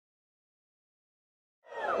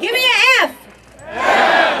Give me an F.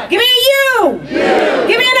 Give me a U.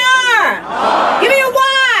 Give me an R. Give me a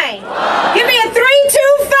Y. Give me a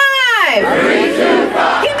 325.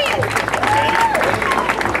 325. Give me a...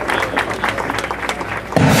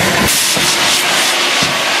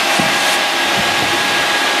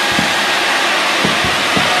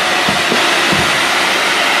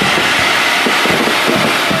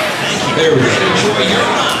 There we go.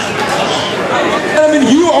 Gentlemen,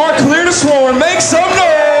 you are clear to swarm. Make some noise.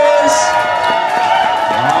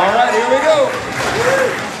 All right, here we go.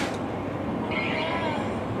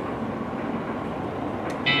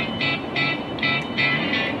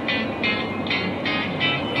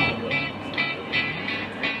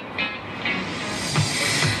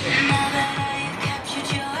 Now that I've captured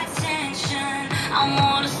your attention, I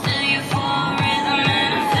wanna steal you for a rhythm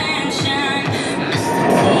and invention. Mr.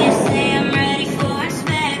 T, say I'm ready for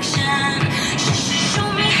inspection. Show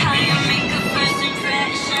me how you make a first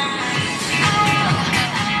impression.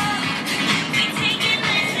 Let me take it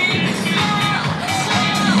nice and slow.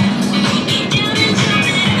 Get down into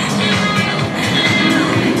it,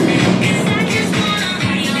 cause I just wanna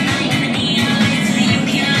hold you night in the neon lights so you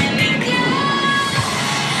can let me go.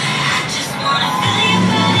 I just wanna feel your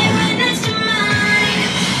body right next to mine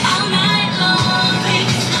all night long.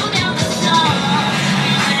 Baby, slow down the song.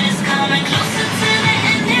 When it's coming closer to the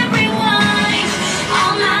end, then rewind.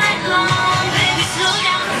 All night long, baby, slow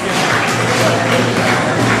down the song.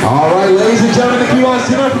 All right, ladies and gentlemen, if you want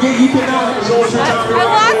to don't forget you can now have your time. I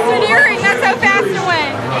lost an earring. That's how fast it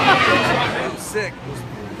went. It was sick. It was a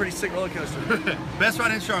pretty sick roller coaster. Best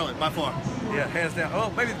ride in Charlotte, by far. Yeah, hands down. Oh,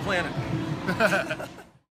 maybe the planet.